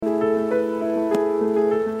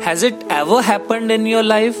Has it ever happened in your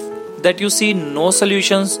life that you see no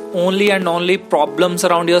solutions, only and only problems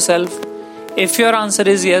around yourself? If your answer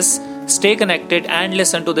is yes, stay connected and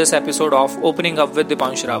listen to this episode of Opening Up with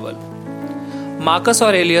Dipanshu Rawal. Marcus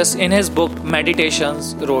Aurelius, in his book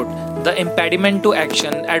Meditations, wrote, "The impediment to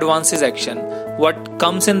action advances action. What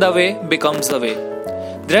comes in the way becomes the way."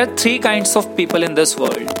 There are three kinds of people in this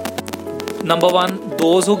world. Number one,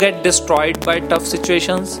 those who get destroyed by tough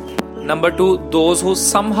situations. Number two, those who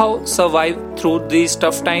somehow survive through these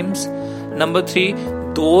tough times. Number three,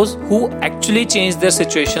 those who actually change their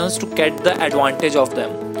situations to get the advantage of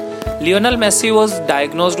them. Lionel Messi was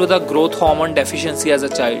diagnosed with a growth hormone deficiency as a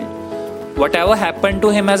child. Whatever happened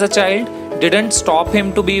to him as a child didn't stop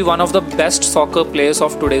him to be one of the best soccer players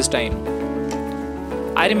of today's time.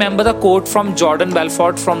 I remember the quote from Jordan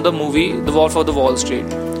Belfort from the movie The Wolf of the Wall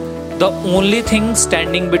Street. The only thing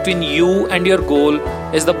standing between you and your goal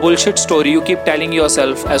is the bullshit story you keep telling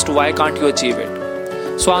yourself as to why can't you achieve it.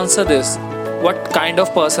 So answer this. What kind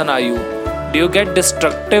of person are you? Do you get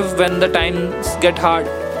destructive when the times get hard?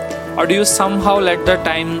 Or do you somehow let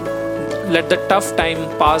the tough time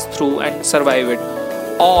pass through and survive it?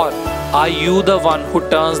 Or are you the one who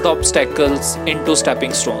turns the obstacles into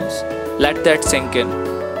stepping stones? Let that sink in.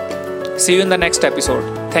 See you in the next episode.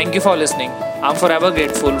 Thank you for listening. I'm forever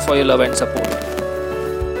grateful for your love and support.